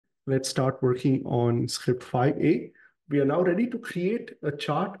let's start working on script 5A. We are now ready to create a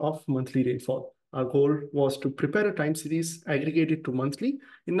chart of monthly rainfall. Our goal was to prepare a time series, aggregate it to monthly,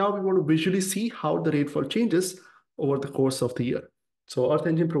 and now we want to visually see how the rainfall changes over the course of the year. So Earth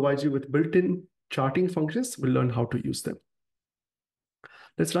Engine provides you with built-in charting functions. We'll learn how to use them.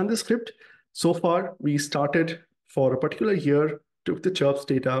 Let's run the script. So far, we started for a particular year, took the chirps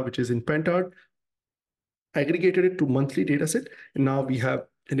data, which is in Pentard, aggregated it to monthly dataset, and now we have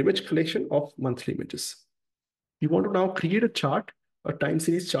an image collection of monthly images. We want to now create a chart, a time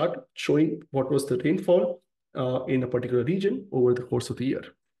series chart showing what was the rainfall in a particular region over the course of the year.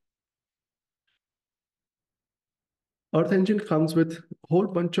 Earth Engine comes with a whole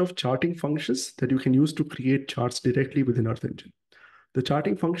bunch of charting functions that you can use to create charts directly within Earth Engine. The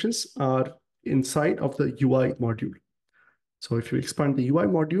charting functions are inside of the UI module. So if you expand the UI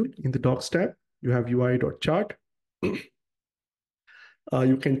module in the Docs tab, you have UI.chart.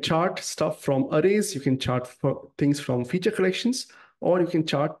 You can chart stuff from arrays, you can chart things from feature collections, or you can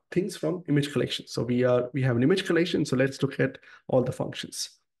chart things from image collections. So we have an image collection, so let's look at all the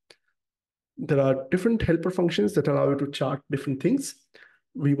functions. There are different helper functions that allow you to chart different things.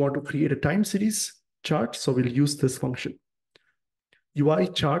 We want to create a time series chart, so we'll use this function. UI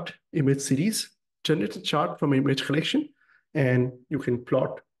chart image series generates a chart from image collection, and you can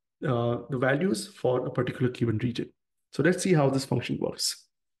plot the values for a particular given region. So let's see how this function works.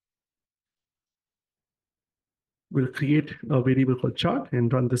 We'll create a variable called chart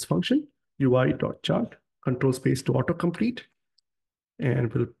and run this function, UI.chart, control space to autocomplete,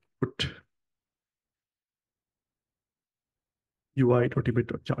 and we'll put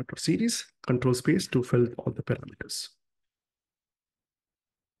UI.image.chart.series, control space to fill all the parameters.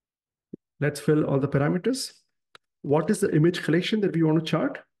 Let's fill all the parameters. What is the image collection that we want to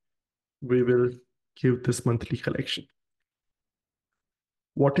chart? We will give this monthly collection.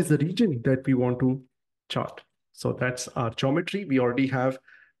 What is the region that we want to chart? So that's our geometry. We already have,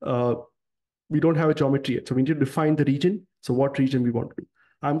 we don't have a geometry yet. So we need to define the region. So what region we want to do.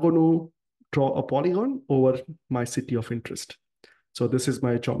 I'm going to draw a polygon over my city of interest. So this is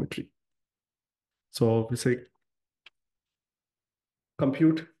my geometry. So we say,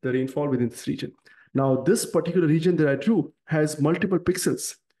 compute the rainfall within this region. Now this particular region that I drew has multiple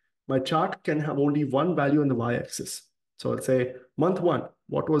pixels. My chart can have only one value on the y-axis. So let's say month 1,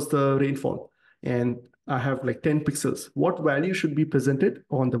 what was the rainfall? And I have like 10 pixels. What value should be presented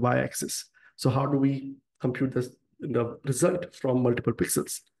on the y-axis? So how do we compute this, the result from multiple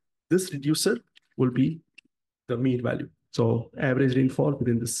pixels? This reducer will be the mean value. So average rainfall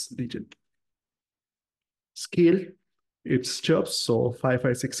within this region. Scale, it's chirps, so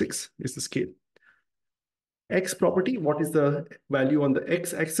 5566 is the scale. X property, what is the value on the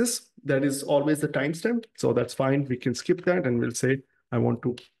x-axis? That is always the timestamp. So that's fine. We can skip that and we'll say, I want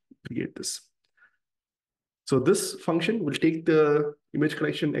to create this. So this function will take the image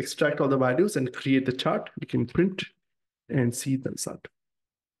collection, extract all the values and create the chart. We can print and see the result.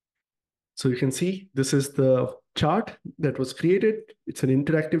 So you can see this is the chart that was created. It's an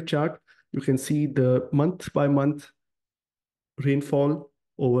interactive chart. You can see the month by month rainfall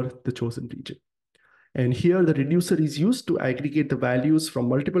over the chosen region. And here the reducer is used to aggregate the values from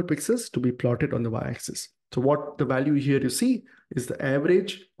multiple pixels to be plotted on the y-axis. So what the value here you see is the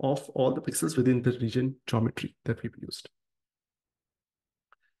average of all the pixels within the region geometry that we've used.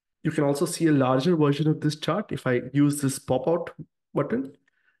 You can also see a larger version of this chart. If I use this pop-out button,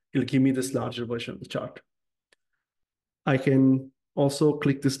 it'll give me this larger version of the chart. I can also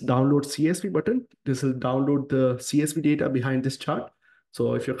click this download CSV button. This will download the CSV data behind this chart.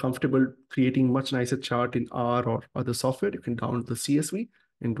 So if you're comfortable creating much nicer chart in R or other software, you can download the CSV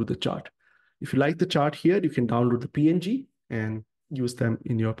and do the chart. If you like the chart here, you can download the PNG and use them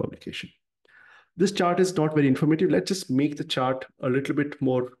in your publication. This chart is not very informative. Let's just make the chart a little bit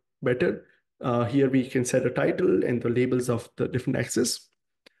more better. Here we can set a title and the labels of the different axes.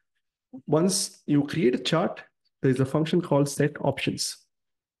 Once you create a chart, there's a function called set options,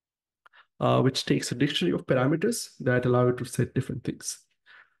 which takes a dictionary of parameters that allow you to set different things.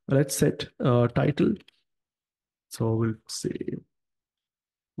 Let's set a title. So we'll say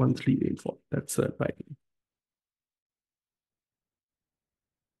monthly rainfall. That's a title.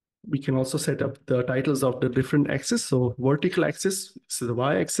 We can also set up the titles of the different axes. So vertical axis, this is the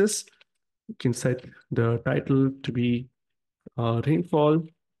y-axis. You can set the title to be rainfall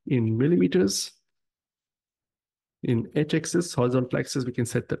in millimeters. In h-axis, horizontal axis, we can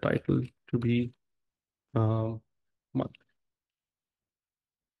set the title to be month.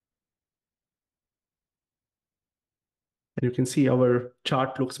 And you can see our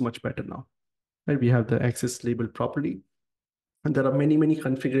chart looks much better now. Right? We have the axis labeled properly. And there are many, many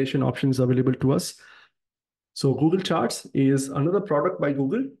configuration options available to us. So Google Charts is another product by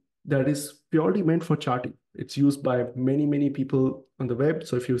Google that is purely meant for charting. It's used by many, many people on the web.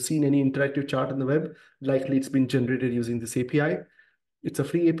 So if you've seen any interactive chart on the web, likely it's been generated using this API. It's a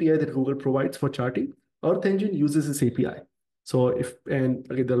free API that Google provides for charting. Earth Engine uses this API. So and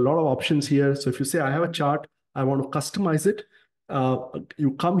again, there are a lot of options here. So if you say, I have a chart, I want to customize it,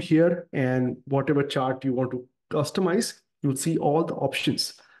 you come here and whatever chart you want to customize, you'll see all the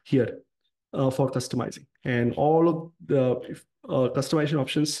options here for customizing. And all of the customization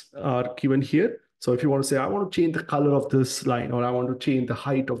options are given here. So if you want to say, I want to change the color of this line, or I want to change the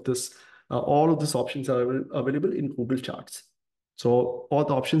height of this, all of these options are available in Google Charts. So all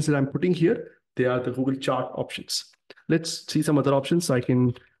the options that I'm putting here, they are the Google Chart options. Let's see some other options. I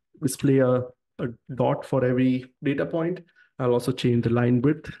can display a dot for every data point. I'll also change the line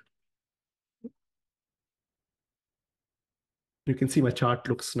width. You can see my chart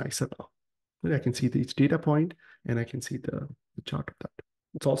looks nicer now. I can see each data point and I can see the chart of that.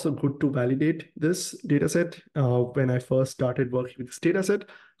 It's also good to validate this data set. When I first started working with this data set,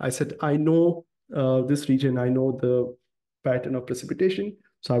 I said, I know this region, I know the pattern of precipitation.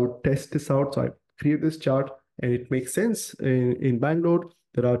 So I would test this out. So I create this chart and it makes sense. In Bangalore,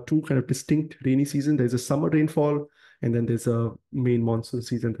 there are two kind of distinct rainy seasons. There's a summer rainfall and then there's a main monsoon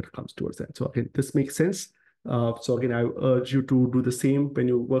season that comes towards that. So again, this makes sense. So again, I urge you to do the same when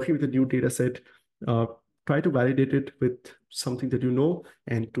you're working with a new data set. Try to validate it with something that you know,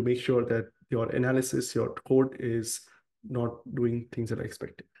 and to make sure that your analysis, your code is not doing things that are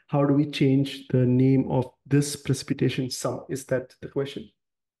expected. How do we change the name of this precipitation sum? Is that the question?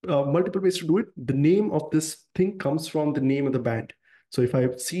 Multiple ways to do it. The name of this thing comes from the name of the band. So if I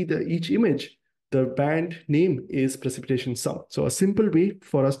see each image, the band name is precipitation sum. So a simple way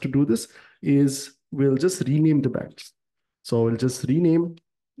for us to do this is we'll just rename the bands. So we'll just rename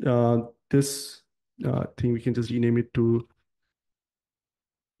this thing. We can just rename it to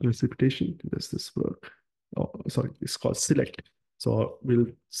precipitation. Does this work? Oh, sorry, it's called select. So we'll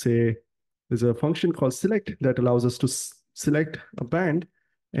say there's a function called select that allows us to select a band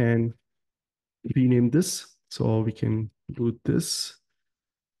and rename this. So we can do this.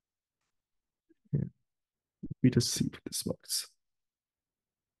 Yeah. We just see if this works.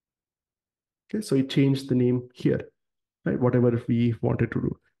 Okay, so it changed the name here, right? Whatever we wanted to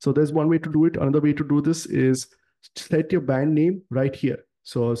do. So there's one way to do it. Another way to do this is set your band name right here.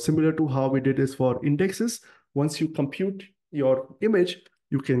 So similar to how we did this for indexes, once you compute your image,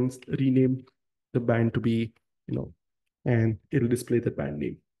 you can rename the band to be, and it'll display the band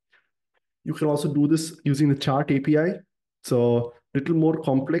name. You can also do this using the chart API. So a little more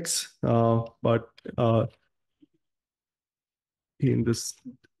complex, but in this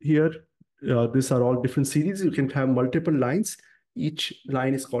here, these are all different series. You can have multiple lines. Each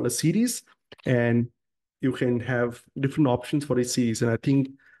line is called a series, and you can have different options for each series. And I think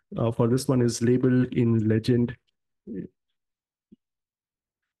for this one is label in legend.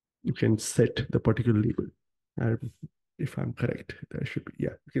 You can set the particular label. If I'm correct, that should be,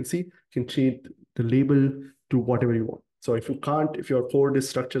 yeah. You can see, you can change the label to whatever you want. So if your code is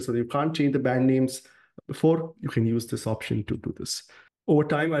structured so that you can't change the band names before, you can use this option to do this. Over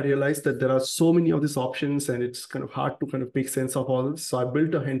time, I realized that there are so many of these options and it's kind of hard to kind of make sense of all this. So I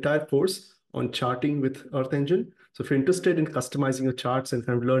built an entire course on charting with Earth Engine. So if you're interested in customizing your charts and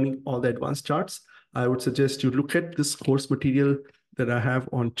kind of learning all the advanced charts, I would suggest you look at this course material that I have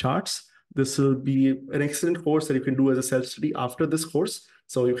on charts. This will be an excellent course that you can do as a self-study after this course.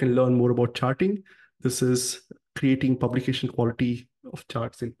 So you can learn more about charting. This is creating publication quality of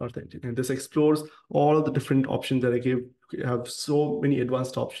charts in Earth Engine. And this explores all of the different options that I give. You have so many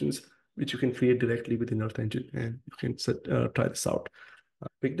advanced options which you can create directly within Earth Engine. And you can try this out.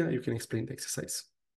 Vigna, you can explain the exercise.